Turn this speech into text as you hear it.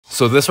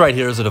So this right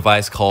here is a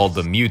device called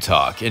the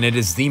Mutalk, and it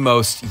is the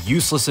most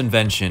useless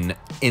invention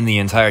in the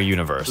entire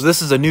universe. So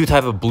this is a new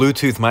type of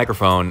Bluetooth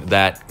microphone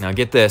that, now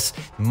get this,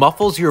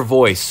 muffles your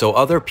voice so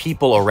other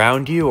people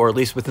around you, or at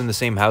least within the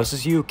same house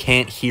as you,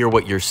 can't hear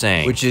what you're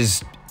saying, which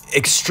is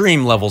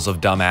extreme levels of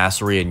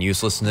dumbassery and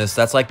uselessness.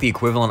 That's like the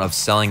equivalent of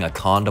selling a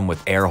condom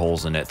with air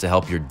holes in it to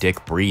help your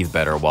dick breathe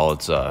better while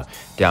it's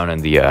down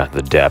in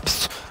the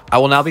depths. I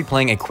will now be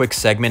playing a quick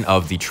segment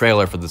of the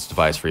trailer for this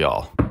device for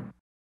y'all.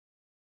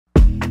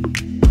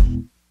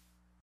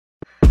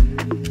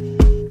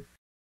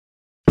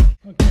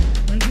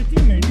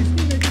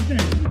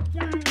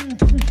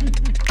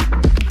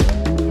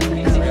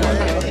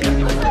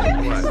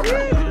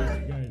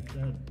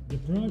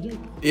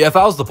 Yeah, if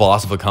I was the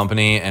boss of a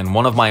company and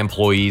one of my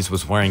employees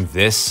was wearing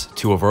this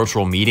to a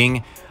virtual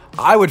meeting,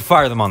 I would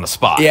fire them on the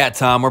spot. Yeah,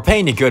 Tom, we're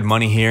paying you good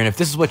money here, and if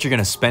this is what you're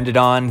gonna spend it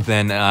on,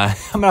 then I'm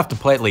gonna have to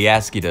politely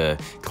ask you to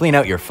clean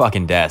out your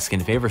fucking desk,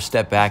 and if you ever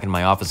step back in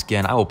my office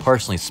again, I will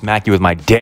personally smack you with my dick.